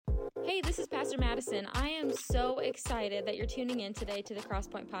Hey, this is Pastor Madison. I am so excited that you're tuning in today to the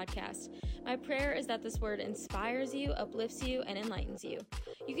Crosspoint Podcast. My prayer is that this word inspires you, uplifts you, and enlightens you.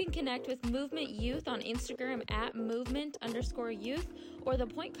 You can connect with Movement Youth on Instagram at movement_youth or the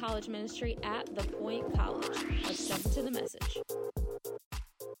Point College Ministry at The Point College. Let's jump into the message.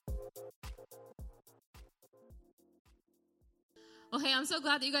 Well, hey, I'm so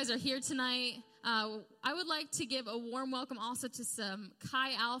glad that you guys are here tonight. I would like to give a warm welcome also to some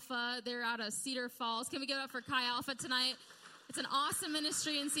Chi Alpha. They're out of Cedar Falls. Can we give it up for Chi Alpha tonight? It's an awesome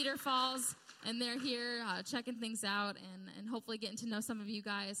ministry in Cedar Falls, and they're here checking things out and hopefully getting to know some of you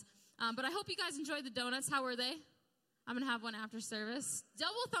guys. But I hope you guys enjoyed the donuts. How were they? I'm going to have one after service.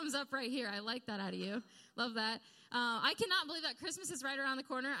 Double thumbs up right here. I like that out of you. Love that. I cannot believe that Christmas is right around the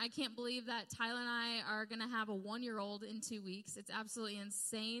corner. I can't believe that Tyler and I are going to have a 1-year-old in 2 weeks. It's absolutely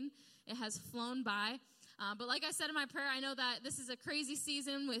insane. It has flown by. But like I said in my prayer, I know that this is a crazy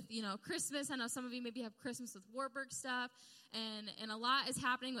season with, Christmas. I know some of you maybe have Christmas with Warburg stuff, and a lot is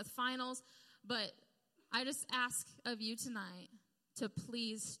happening with finals. But I just ask of you tonight to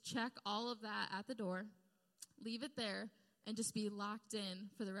please check all of that at the door. Leave it there and just be locked in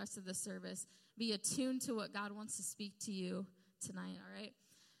for the rest of the service. Be attuned to what God wants to speak to you tonight, all right?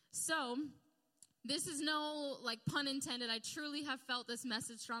 So, this is no, pun intended. I truly have felt this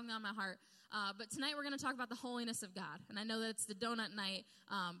message strongly on my heart. But tonight we're going to talk about the holiness of God. And I know that it's the donut night.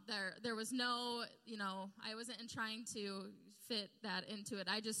 There was no, I wasn't trying to fit that into it.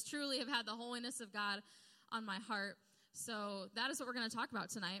 I just truly have had the holiness of God on my heart. So, that is what we're going to talk about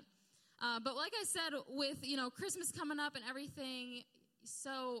tonight. But like I said, with, Christmas coming up and everything,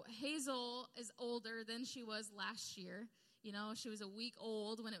 so Hazel is older than she was last year. She was a week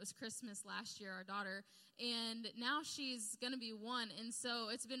old when it was Christmas last year, our daughter, and now she's going to be 1. And so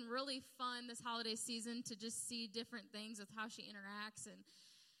it's been really fun this holiday season to just see different things with how she interacts and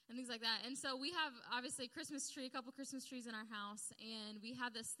things like that. And so we have, obviously, a couple Christmas trees in our house, and we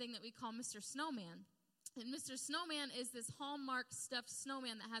have this thing that we call Mr. Snowman. And Mr. Snowman is this Hallmark stuffed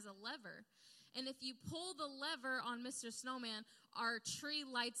snowman that has a lever. And if you pull the lever on Mr. Snowman, our tree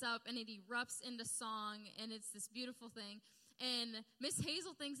lights up and it erupts into song, and it's this beautiful thing. And Miss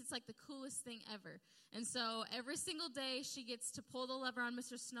Hazel thinks it's like the coolest thing ever. And so every single day she gets to pull the lever on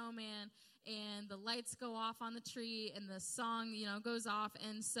Mr. Snowman, and the lights go off on the tree, and the song, goes off.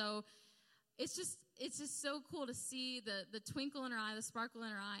 And so it's just so cool to see the twinkle in her eye, the sparkle in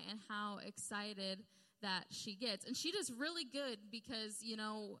her eye, and how excited that she gets. And she does really good because,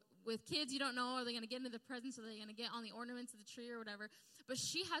 with kids, you don't know, are they going to get into the presents? Are they going to get on the ornaments of the tree or whatever? But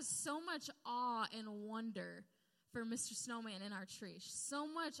she has so much awe and wonder for Mr. Snowman in our tree. So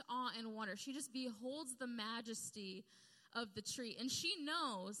much awe and wonder. She just beholds the majesty of the tree. And she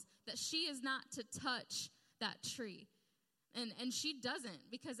knows that she is not to touch that tree. And she doesn't,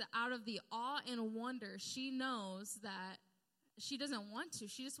 because out of the awe and wonder, she knows that she doesn't want to.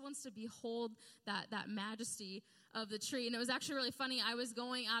 She just wants to behold that majesty of the tree. And it was actually really funny. I was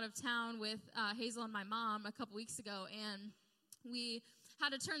going out of town with Hazel and my mom a couple weeks ago, and we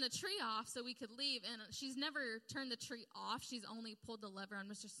had to turn the tree off so we could leave. And she's never turned the tree off. She's only pulled the lever on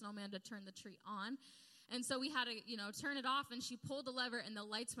Mr. Snowman to turn the tree on. And so we had to, turn it off, and she pulled the lever, and the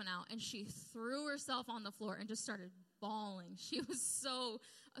lights went out, and she threw herself on the floor and just started bawling. She was so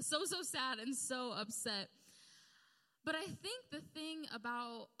sad and so upset. But I think the thing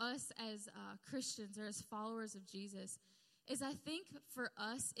about us as Christians or as followers of Jesus is I think for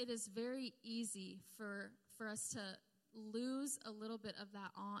us it is very easy for us to lose a little bit of that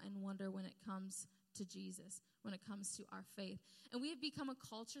awe and wonder when it comes to Jesus, when it comes to our faith. And we have become a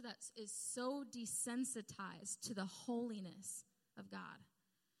culture that is so desensitized to the holiness of God.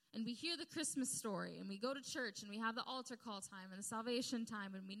 And we hear the Christmas story, and we go to church, and we have the altar call time and the salvation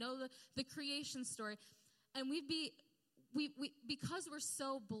time, and we know the creation story. And we because we're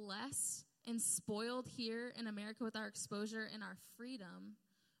so blessed and spoiled here in America with our exposure and our freedom,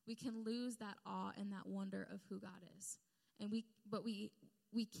 we can lose that awe and that wonder of who God is. But we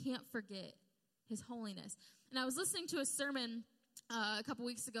can't forget his holiness. And I was listening to a sermon a couple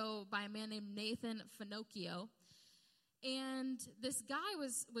weeks ago by a man named Nathan Finocchio. And this guy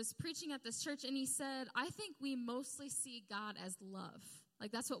was preaching at this church, and he said, I think we mostly see God as love.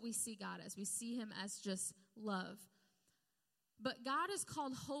 Like, that's what we see God as. We see him as just love. But God is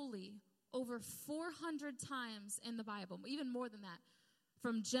called holy over 400 times in the Bible, even more than that,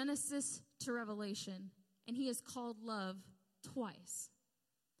 from Genesis to Revelation. And he is called love twice.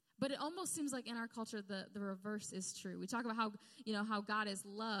 But it almost seems like in our culture the reverse is true. We talk about how God is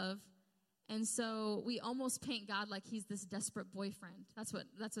love, and so we almost paint God like he's this desperate boyfriend. That's what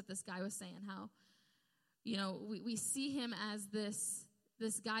this guy was saying, how we see him as this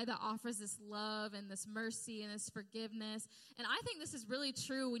this guy that offers this love and this mercy and this forgiveness. And I think this is really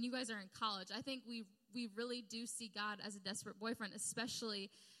true when you guys are in college. I think we really do see God as a desperate boyfriend, especially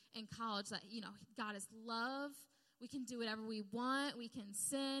in college, that, God is love. We can do whatever we want. We can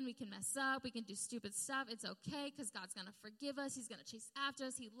sin. We can mess up. We can do stupid stuff. It's okay because God's going to forgive us. He's going to chase after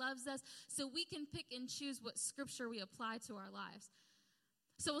us. He loves us. So we can pick and choose what scripture we apply to our lives.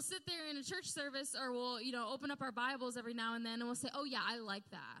 So we'll sit there in a church service, or we'll, open up our Bibles every now and then, and we'll say, oh, yeah, I like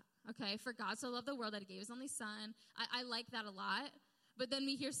that. Okay, for God so loved the world that he gave his only son. I like that a lot. But then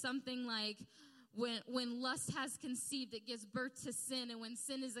we hear something like, when lust has conceived, it gives birth to sin. And when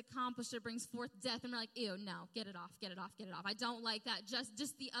sin is accomplished, it brings forth death. And we're like, ew, no, get it off, get it off, get it off. I don't like that.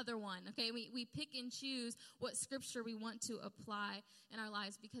 Just the other one, okay? We pick and choose what scripture we want to apply in our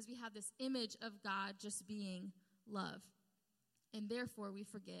lives because we have this image of God just being love. And therefore, we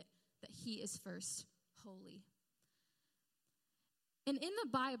forget that he is first holy. And in the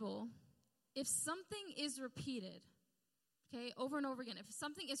Bible, if something is repeated, okay, over and over again, if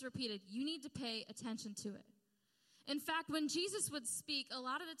something is repeated, you need to pay attention to it. In fact, when Jesus would speak, a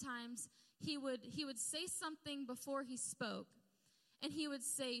lot of the times, he would say something before he spoke, and he would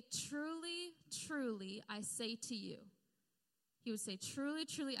say, truly, truly, I say to you. He would say, truly,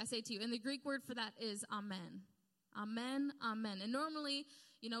 truly, I say to you. And the Greek word for that is amen. Amen, amen. And normally,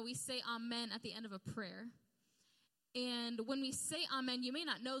 we say amen at the end of a prayer. And when we say amen, you may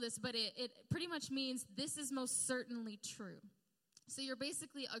not know this, but it pretty much means this is most certainly true. So you're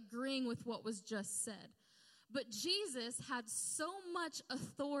basically agreeing with what was just said. But Jesus had so much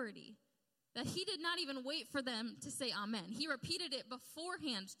authority that he did not even wait for them to say amen. He repeated it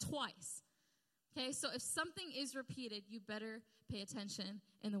beforehand twice. Okay, so if something is repeated, you better pay attention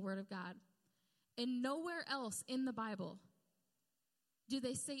in the Word of God. And nowhere else in the Bible do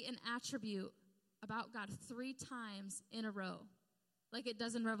they say an attribute about God 3 times in a row, like it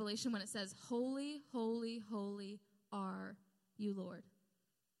does in Revelation when it says, holy, holy, holy are you, Lord.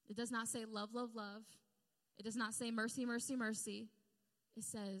 It does not say love, love, love. It does not say mercy, mercy, mercy. It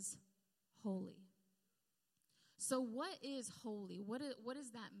says holy. So what is holy? What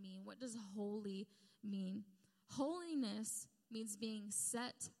does that mean? What does holy mean? Holiness means being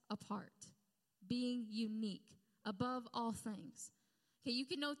set apart, being unique, above all things. Okay, you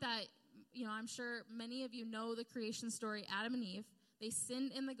can note that, I'm sure many of you know the creation story, Adam and Eve. They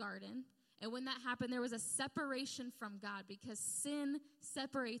sinned in the garden, and when that happened, there was a separation from God because sin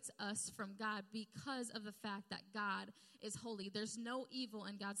separates us from God because of the fact that God is holy. There's no evil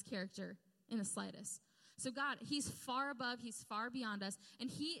in God's character in the slightest. So God, he's far above, he's far beyond us, and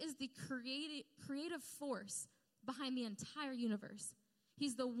he is the creative force behind the entire universe.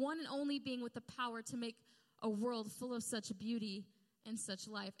 He's the one and only being with the power to make a world full of such beauty and such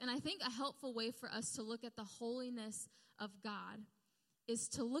life. And I think a helpful way for us to look at the holiness of God is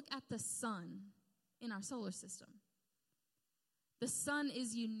to look at the sun in our solar system. The sun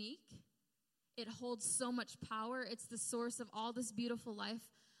is unique. It holds so much power. It's the source of all this beautiful life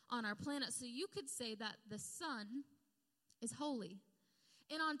on our planet. So you could say that the sun is holy.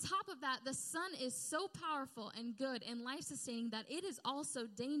 And on top of that, the sun is so powerful and good and life-sustaining that it is also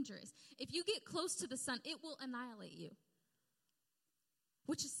dangerous. If you get close to the sun, it will annihilate you,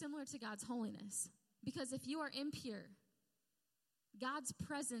 which is similar to God's holiness. Because if you are impure, God's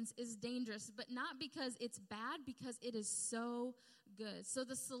presence is dangerous, but not because it's bad, because it is so good. So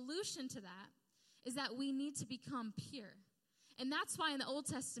the solution to that is that we need to become pure. And that's why in the Old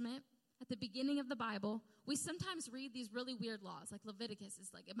Testament, at the beginning of the Bible, we sometimes read these really weird laws, like Leviticus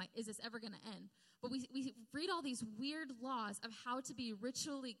is like, is this ever going to end? But we read all these weird laws of how to be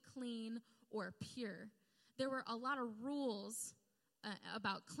ritually clean or pure. There were a lot of rules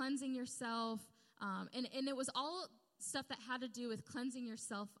about cleansing yourself, and it was all stuff that had to do with cleansing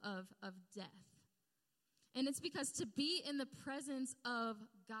yourself of death. And it's because to be in the presence of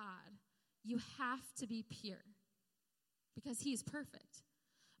God, you have to be pure because he's perfect.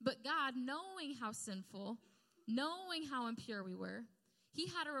 But God, knowing how sinful, knowing how impure we were, he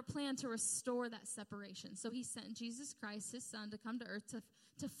had a plan to restore that separation. So he sent Jesus Christ, his son, to come to earth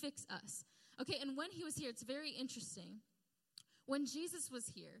to fix us. Okay, and when he was here, it's very interesting. When Jesus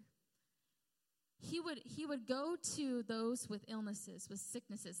was here, he would go to those with illnesses, with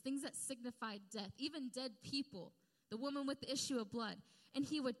sicknesses, things that signified death, even dead people, the woman with the issue of blood, and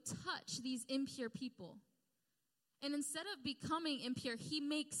he would touch these impure people. And instead of becoming impure, he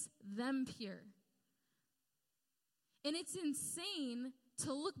makes them pure. And it's insane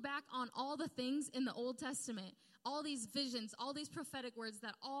to look back on all the things in the Old Testament, all these visions, all these prophetic words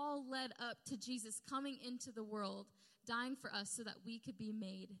that all led up to Jesus coming into the world, dying for us so that we could be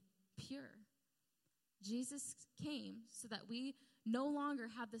made pure. Jesus came so that we no longer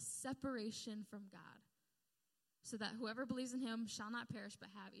have this separation from God, so that whoever believes in him shall not perish but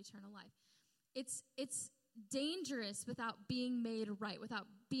have eternal life. It's dangerous without being made right, without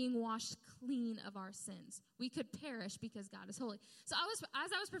being washed clean of our sins. We could perish because God is holy. So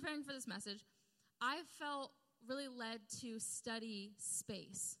as I was preparing for this message, I felt really led to study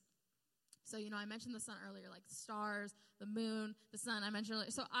space. So, I mentioned the sun earlier, like the stars, the moon, the sun, I mentioned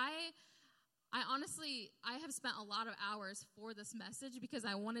earlier. So I honestly have spent a lot of hours for this message because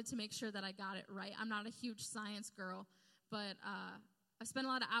I wanted to make sure that I got it right. I'm not a huge science girl, but I've spent a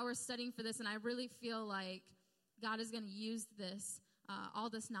lot of hours studying for this, and I really feel like God is going to use this, all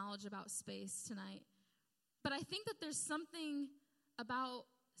this knowledge about space tonight. But I think that there's something about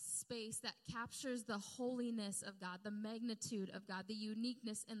space that captures the holiness of God, the magnitude of God, the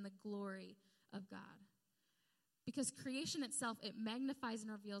uniqueness and the glory of God. Because creation itself, it magnifies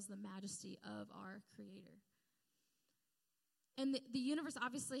and reveals the majesty of our Creator. And the universe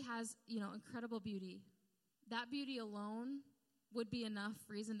obviously has, incredible beauty. That beauty alone would be enough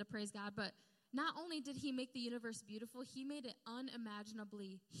reason to praise God. But not only did he make the universe beautiful, he made it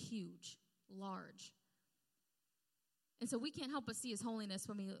unimaginably huge, large. And so we can't help but see his holiness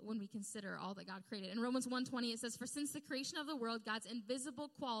when we consider all that God created. In Romans 1:20, it says, "For since the creation of the world, God's invisible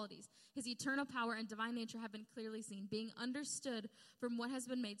qualities, his eternal power and divine nature have been clearly seen, being understood from what has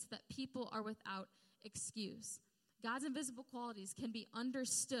been made so that people are without excuse." God's invisible qualities can be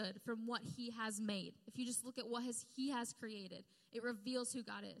understood from what he has made. If you just look at what he has created, it reveals who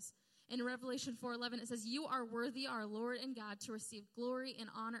God is. In Revelation 4:11, it says, "You are worthy, our Lord and God, to receive glory and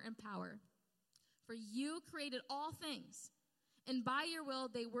honor and power. For you created all things, and by your will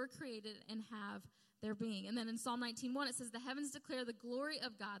they were created and have their being." And then in Psalm 19:1, it says, "The heavens declare the glory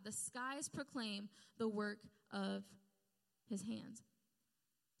of God. The skies proclaim the work of his hands."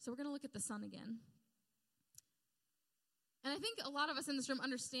 So we're going to look at the sun again. And I think a lot of us in this room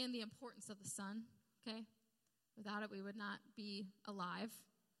understand the importance of the sun, okay? Without it, we would not be alive.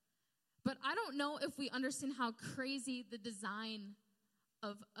 But I don't know if we understand how crazy the design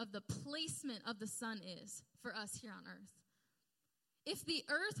of the placement of the sun is for us here on earth. If the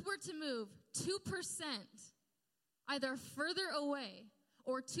earth were to move 2% either further away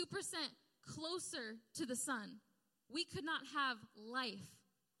or 2% closer to the sun, we could not have life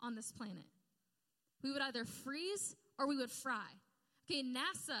on this planet. We would either freeze or we would fry. Okay,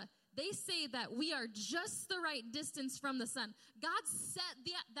 NASA, they say that we are just the right distance from the sun. God set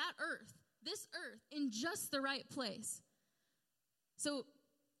this earth, in just the right place. So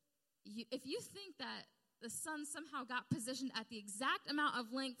if you think that the sun somehow got positioned at the exact amount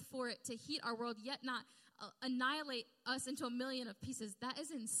of length for it to heat our world, yet not annihilate us into a million of pieces, that is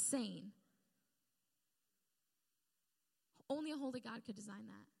insane. Only a holy God could design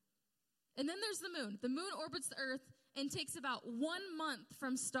that. And then there's the moon. The moon orbits the earth and takes about 1 month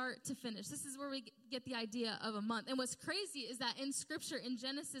from start to finish. This is where we get the idea of a month. And what's crazy is that in Scripture, in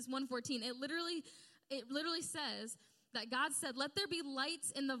Genesis 1:14, it literally says that God said, "Let there be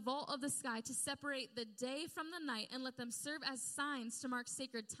lights in the vault of the sky to separate the day from the night, and let them serve as signs to mark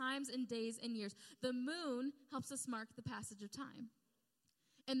sacred times and days and years." The moon helps us mark the passage of time.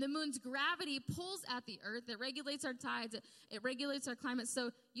 And the moon's gravity pulls at the earth. It regulates our tides. It regulates our climate.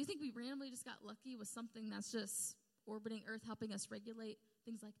 So you think we randomly just got lucky with something that's just orbiting earth, helping us regulate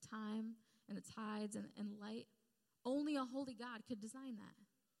things like time and the tides and light? Only a holy God could design that.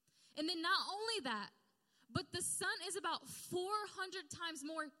 And then not only that, but the sun is about 400 times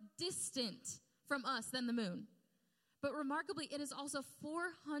more distant from us than the moon. But remarkably, it is also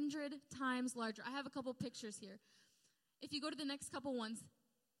 400 times larger. I have a couple pictures here. If you go to the next couple ones,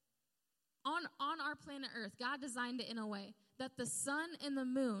 on our planet Earth, God designed it in a way that the sun and the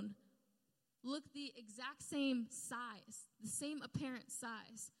moon look the exact same size, the same apparent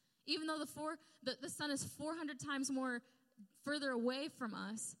size. Even though the sun is 400 times more further away from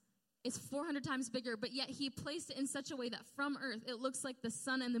us, it's 400 times bigger, but yet he placed it in such a way that from Earth, it looks like the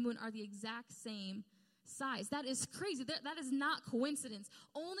sun and the moon are the exact same size. That is crazy. That is not coincidence.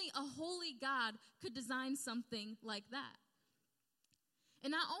 Only a holy God could design something like that. And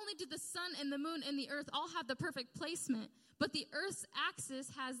not only do the sun and the moon and the earth all have the perfect placement, but the earth's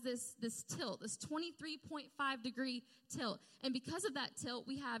axis has this tilt, this 23.5 degree tilt. And because of that tilt,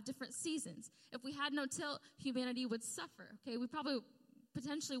 we have different seasons. If we had no tilt, humanity would suffer. Okay, we probably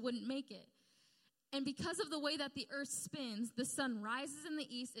potentially wouldn't make it. And because of the way that the earth spins, the sun rises in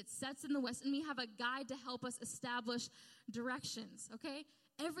the east, it sets in the west, and we have a guide to help us establish directions, okay?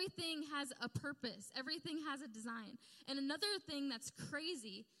 Everything has a purpose. Everything has a design. And another thing that's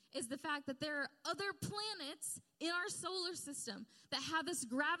crazy is the fact that there are other planets in our solar system that have this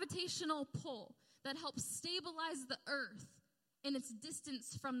gravitational pull, that helps stabilize the earth in its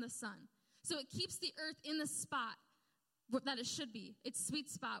distance from the sun. So it keeps the earth in the spot that it should be, its sweet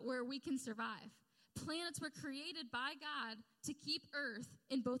spot where we can survive. Planets were created by God to keep earth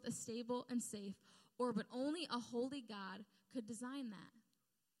in both a stable and safe orbit. Only a holy God could design that.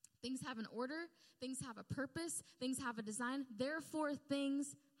 Things have an order, things have a purpose, things have a design. Therefore,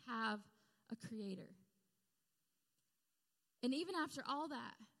 things have a creator. And even after all of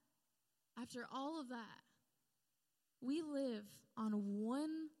that, we live on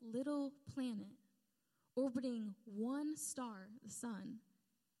one little planet orbiting one star, the sun,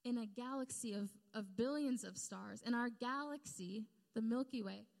 in a galaxy of billions of stars. And our galaxy, the Milky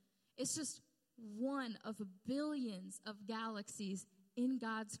Way, is just one of billions of galaxies in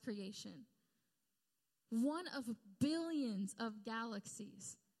God's creation. One of billions of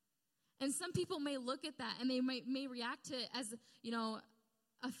galaxies. And some people may look at that and they may react to it as,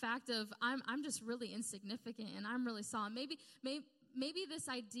 a fact of I'm just really insignificant and I'm really small. Maybe this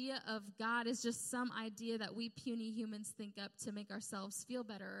idea of God is just some idea that we puny humans think up to make ourselves feel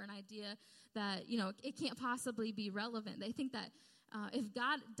better, or an idea that, it can't possibly be relevant. They think that if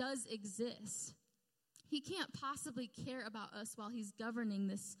God does exist, he can't possibly care about us while he's governing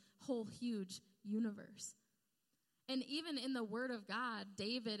this whole huge universe. And even in the Word of God,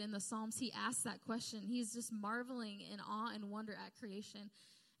 David in the Psalms, he asks that question. He's just marveling in awe and wonder at creation.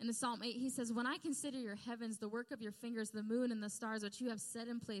 In Psalm 8, he says, "When I consider your heavens, the work of your fingers, the moon and the stars which you have set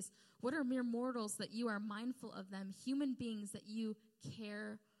in place, what are mere mortals that you are mindful of them, human beings that you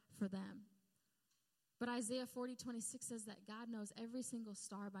care for them?" But Isaiah 40:26 says that God knows every single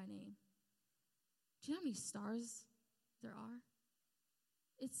star by name. Do you know how many stars there are?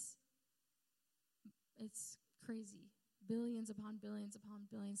 It's crazy. Billions upon billions upon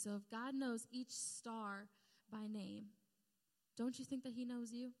billions. So if God knows each star by name, don't you think that he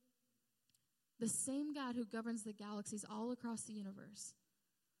knows you? The same God who governs the galaxies all across the universe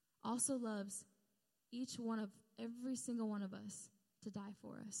also loves every single one of us to die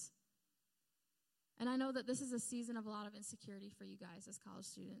for us. And I know that this is a season of a lot of insecurity for you guys as college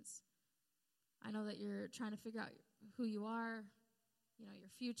students. I know that you're trying to figure out who you are, your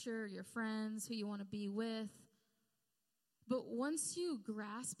future, your friends, who you want to be with. But once you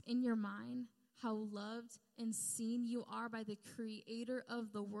grasp in your mind how loved and seen you are by the creator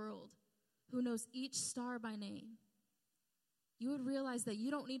of the world, who knows each star by name, you would realize that you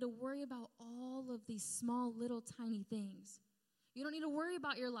don't need to worry about all of these small, little, tiny things. You don't need to worry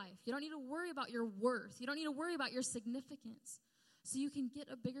about your life. You don't need to worry about your worth. You don't need to worry about your significance. So you can get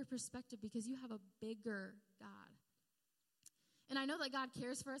a bigger perspective because you have a bigger God. And I know that God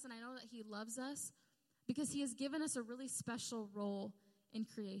cares for us, and I know that he loves us because he has given us a really special role in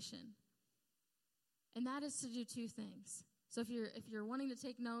creation. And that is to do two things. So if you're wanting to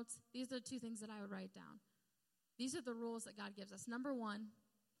take notes, these are the two things that I would write down. These are the rules that God gives us. Number one,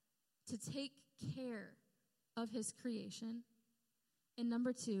 to take care of his creation. And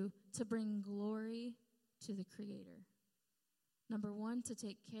number two, to bring glory to the Creator. Number one, to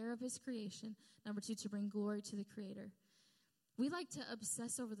take care of his creation. Number two, to bring glory to the Creator. We like to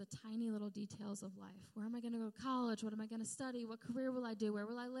obsess over the tiny little details of life. Where am I going to go to college? What am I going to study? What career will I do? Where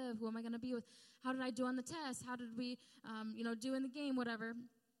will I live? Who am I going to be with? How did I do on the test? How did we, do in the game? Whatever.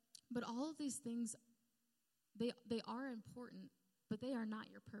 But all of these things, they are important, but they are not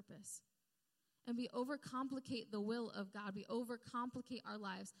your purpose. And we overcomplicate the will of God. We overcomplicate our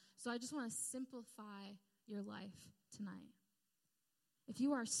lives. So I just want to simplify your life tonight. If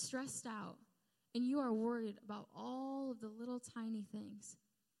you are stressed out and you are worried about all of the little tiny things,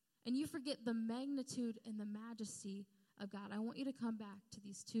 and you forget the magnitude and the majesty of God, I want you to come back to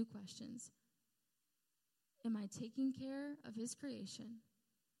these two questions. Am I taking care of his creation?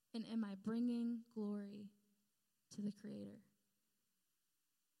 And am I bringing glory to the Creator?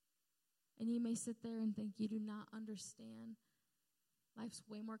 And you may sit there and think you do not understand. Life's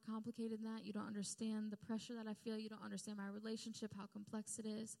way more complicated than that. You don't understand the pressure that I feel. You don't understand my relationship, how complex it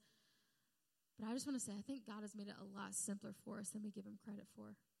is. But I just want to say, I think God has made it a lot simpler for us than we give him credit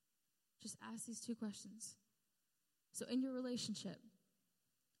for. Just ask these two questions. So in your relationship,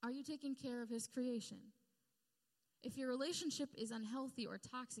 are you taking care of his creation? If your relationship is unhealthy or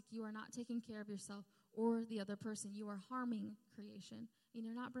toxic, you are not taking care of yourself or the other person. You are harming creation, and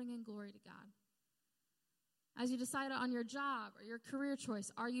you're not bringing glory to God. As you decide on your job or your career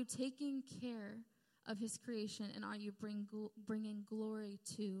choice, are you taking care of his creation, and are you bringing glory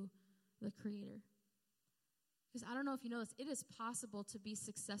to the Creator? Because I don't know if you know this, it is possible to be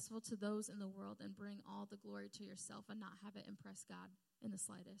successful to those in the world and bring all the glory to yourself and not have it impress God in the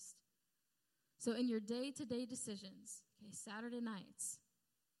slightest. So in your day-to-day decisions, Saturday nights,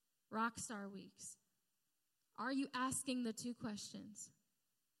 Rockstar Weeks. Are you asking the 2 questions?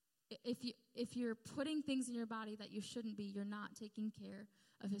 If you're putting things in your body that you shouldn't be, you're not taking care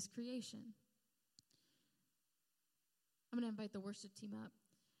of his creation. I'm going to invite the worship team up.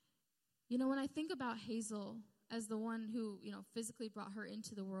 You know, when I think about Hazel as the one who, physically brought her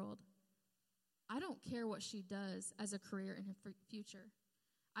into the world, I don't care what she does as a career in her future.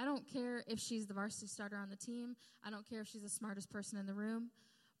 I don't care if she's the varsity starter on the team. I don't care if she's the smartest person in the room.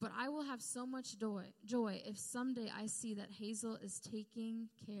 But I will have so much joy if someday I see that Hazel is taking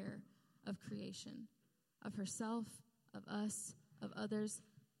care of creation, of herself, of us, of others,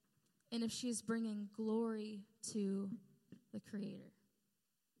 and if she is bringing glory to the Creator.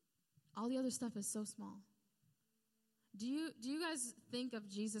 All the other stuff is so small. Do you guys think of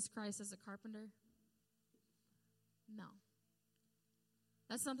Jesus Christ as a carpenter? No.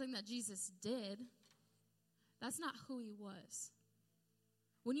 That's something that Jesus did. That's not who he was.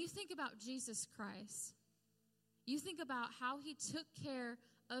 When you think about Jesus Christ, you think about how he took care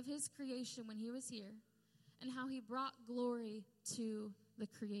of his creation when he was here and how he brought glory to the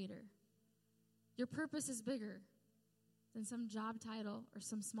Creator. Your purpose is bigger than some job title or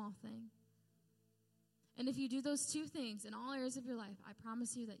some small thing. And if you do those 2 things in all areas of your life, I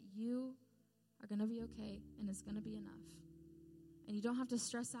promise you that you are going to be okay and it's going to be enough. And you don't have to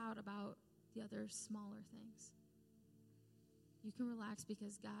stress out about the other smaller things. You can relax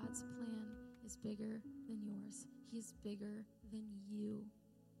because God's plan is bigger than yours. He's bigger than you.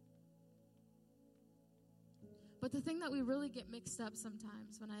 But the thing that we really get mixed up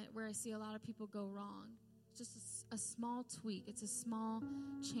sometimes where I see a lot of people go wrong, it's just a small tweak. It's a small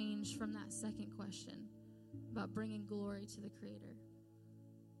change from that second question about bringing glory to the Creator.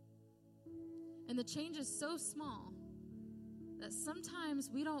 And the change is so small that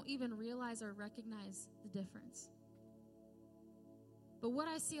sometimes we don't even realize or recognize the difference. But what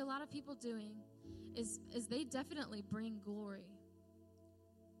I see a lot of people doing is they definitely bring glory.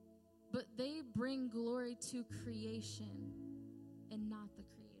 But they bring glory to creation and not the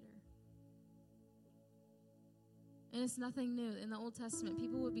Creator. And it's nothing new. In the Old Testament,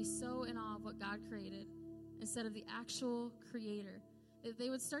 people would be so in awe of what God created instead of the actual Creator.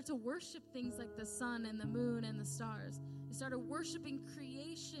 They would start to worship things like the sun and the moon and the stars. They started worshiping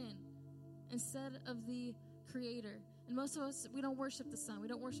creation instead of the Creator. And most of us, we don't worship the sun. We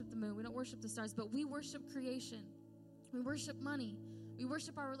don't worship the moon. We don't worship the stars. But we worship creation. We worship money. We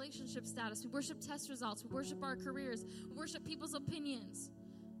worship our relationship status. We worship test results. We worship our careers. We worship people's opinions.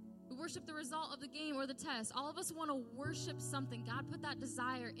 We worship the result of the game or the test. All of us want to worship something. God put that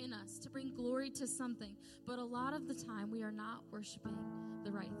desire in us to bring glory to something. But a lot of the time, we are not worshiping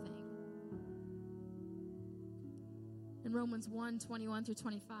the right thing. In Romans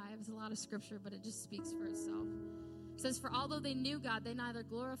 1:21-25, it's a lot of scripture, but it just speaks for itself. It says, "For although they knew God, they neither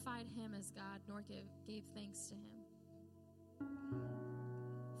glorified him as God nor gave thanks to him."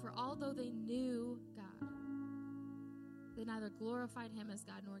 For although they knew God, they neither glorified him as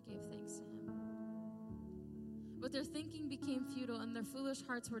God nor gave thanks to him. But their thinking became futile, and their foolish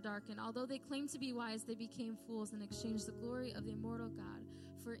hearts were darkened. Although they claimed to be wise, they became fools and exchanged the glory of the immortal God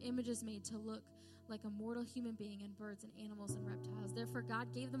for images made to look like a mortal human being and birds and animals and reptiles. Therefore,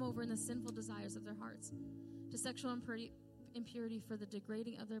 God gave them over in the sinful desires of their hearts to sexual impurity for the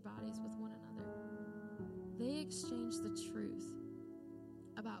degrading of their bodies with one another. They exchanged the truth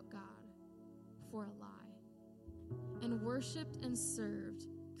about God for a lie and worshiped and served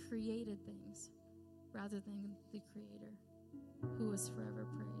created things rather than the Creator, who is forever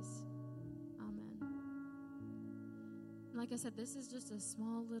praised. Amen. And like I said, this is just a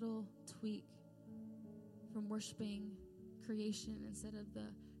small little tweak from worshiping creation instead of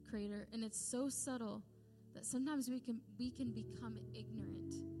the Creator. And it's so subtle that sometimes we can become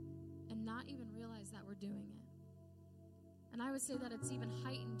ignorant and not even realize that we're doing it. And I would say that it's even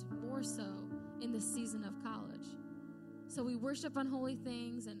heightened more so in the season of college. So we worship unholy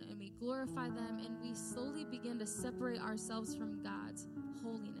things and we glorify them, and we slowly begin to separate ourselves from God's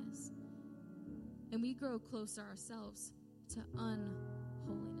holiness. And we grow closer ourselves to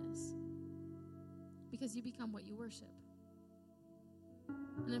unholiness because you become what you worship.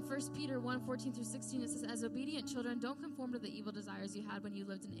 And in 1 Peter 1:14-16, it says, "As obedient children, don't conform to the evil desires you had when you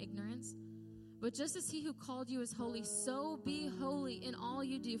lived in ignorance. But just as he who called you is holy, so be holy in all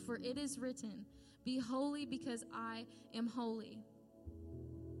you do. For it is written, 'Be holy because I am holy.'"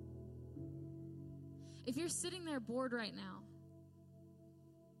 If you're sitting there bored right now,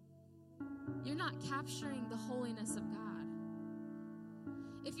 you're not capturing the holiness of God.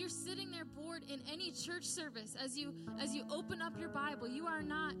 If you're sitting there bored in any church service, as you open up your Bible, you are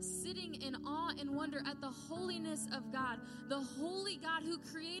not sitting in awe and wonder at the holiness of God, the holy God who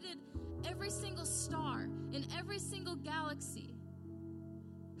created every single star in every single galaxy,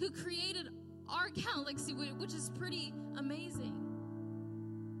 who created our galaxy, which is pretty amazing.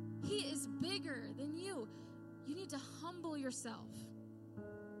 He is bigger than you. You need to humble yourself.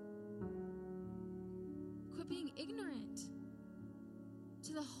 Quit being ignorant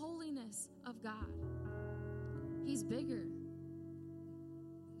to the holiness of God. He's bigger.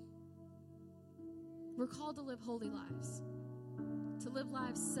 We're called to live holy lives, to live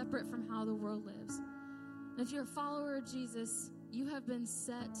lives separate from how the world lives. And if you're a follower of Jesus, you have been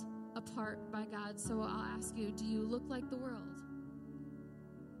set apart by God. So I'll ask you, do you look like the world?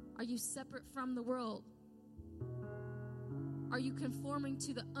 Are you separate from the world? Are you conforming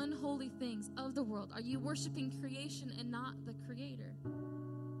to the unholy things of the world? Are you worshiping creation and not the Creator?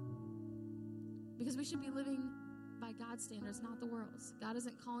 Because we should be living by God's standards, not the world's. God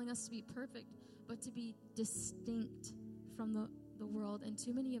isn't calling us to be perfect, but to be distinct from the world. And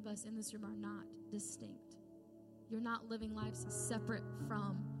too many of us in this room are not distinct. You're not living lives separate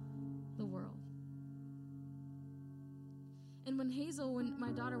from the world. And when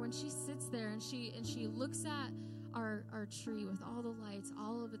my daughter, when she sits there and she looks at our tree with all the lights,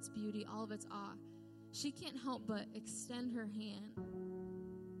 all of its beauty, all of its awe, she can't help but extend her hand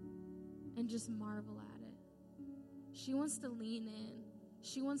and just marvel at it. She wants to lean in.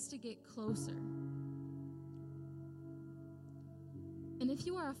 She wants to get closer. And if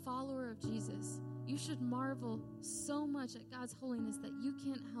you are a follower of Jesus, you should marvel so much at God's holiness that you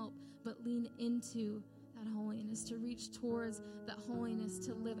can't help but lean into that holiness, to reach towards that holiness,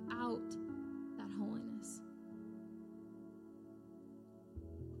 to live out that holiness.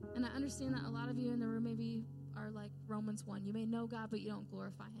 And I understand that a lot of you in the room maybe are like Romans 1. You may know God, but you don't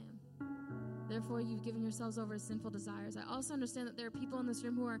glorify Him. Therefore, you've given yourselves over to sinful desires. I also understand that there are people in this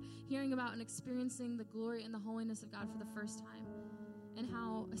room who are hearing about and experiencing the glory and the holiness of God for the first time, and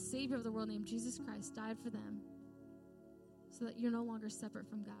how a Savior of the world named Jesus Christ died for them so that you're no longer separate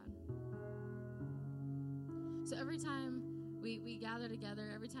from God. So every time we gather together,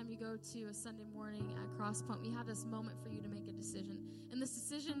 every time you go to a Sunday morning at Crosspoint, we have this moment for you to make a decision. And this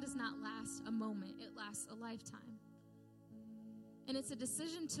decision does not last a moment. It lasts a lifetime. And it's a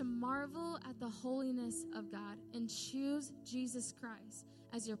decision to marvel at the holiness of God and choose Jesus Christ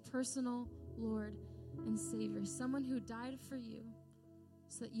as your personal Lord and Savior, someone who died for you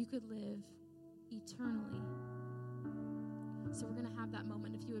so that you could live eternally. So we're going to have that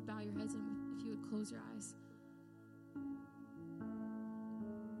moment. If you would bow your heads and if you would close your eyes.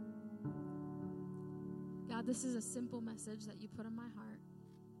 God, this is a simple message that you put in my heart.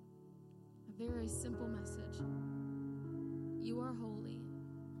 A very simple message. You are holy.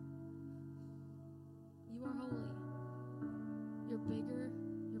 You are holy. You're bigger.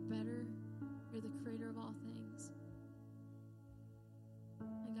 You're better. You're the creator of all things.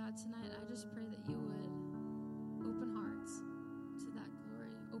 And God, tonight I just pray that you would open hearts to that glory.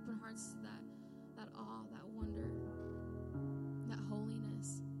 Open hearts to that awe, that wonder, that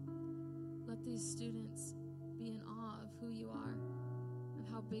holiness. Let these students be in awe of who you are, of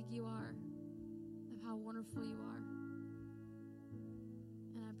how big you are, of how wonderful you are.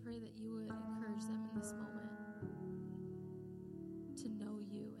 And I pray that you would encourage them in this moment to know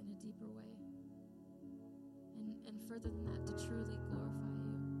you in a deeper way. And further than that, to truly glorify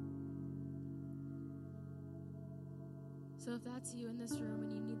you. So if that's you in this room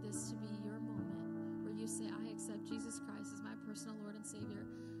and you need this to be your moment where you say, I accept Jesus Christ as my personal Lord and Savior,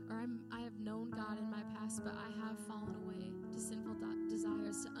 or I have known God in my past, but I have fallen away to sinful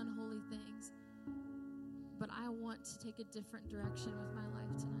desires, to unholy things, but I want to take a different direction with my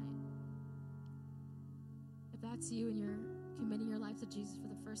life tonight. If that's you and you're committing your life to Jesus for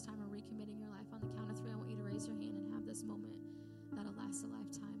the first time or recommitting your life, on the count of 3, I want you to raise your hand and have this moment that'll last a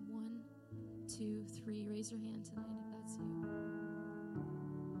lifetime. 1, 2, 3. Raise your hand tonight if that's you.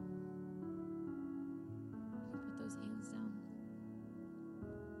 Put those hands down.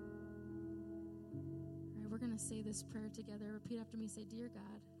 All right, we're going to say this prayer together. Repeat after me. Say, Dear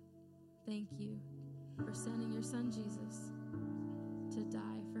God, thank you for sending your son Jesus to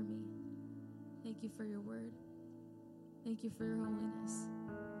die for me. Thank you for your word. Thank you for your holiness.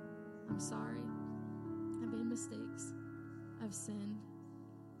 I'm sorry. I made mistakes. I've sinned.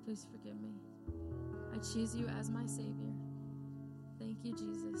 Please forgive me. I choose you as my Savior. Thank you,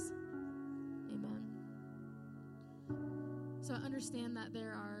 Jesus. Amen. So I understand that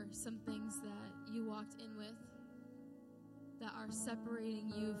there are some things that you walked in with that are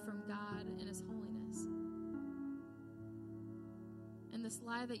separating you from God and His holiness. And this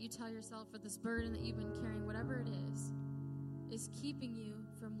lie that you tell yourself, or this burden that you've been carrying, whatever it is keeping you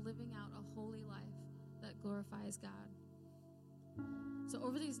from living out a holy life that glorifies God. So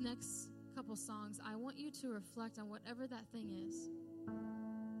over these next couple songs, I want you to reflect on whatever that thing is.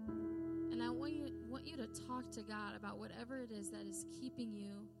 And I want you to talk to God about whatever it is that is keeping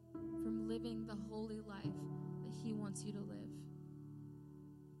you from living the holy life that He wants you to live.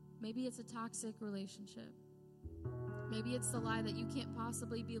 Maybe it's a toxic relationship. Maybe it's the lie that you can't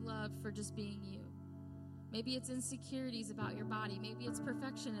possibly be loved for just being you. Maybe it's insecurities about your body. Maybe it's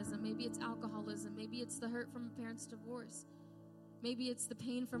perfectionism. Maybe it's alcoholism. Maybe it's the hurt from a parent's divorce. Maybe it's the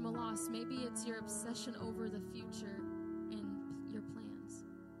pain from a loss. Maybe it's your obsession over the future and your plans.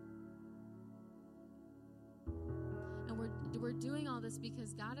 And we're doing all this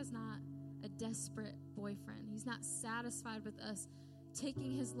because God is not a desperate boyfriend. He's not satisfied with us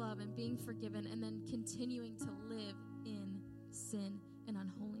taking His love and being forgiven and then continuing to live in sin and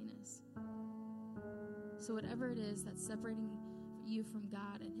unholiness. So whatever it is that's separating you from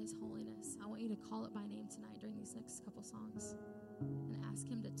God and His holiness, I want you to call it by name tonight during these next couple songs and ask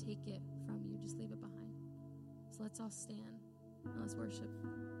Him to take it from you. Just leave it behind. So let's all stand and let's worship.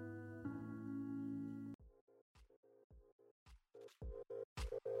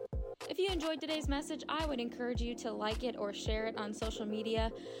 If you enjoyed today's message, I would encourage you to like it or share it on social media.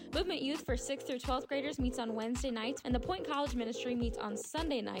 Movement Youth for 6th through 12th graders meets on Wednesday nights, and the Point College Ministry meets on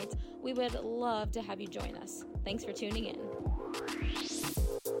Sunday nights. We would love to have you join us. Thanks for tuning in.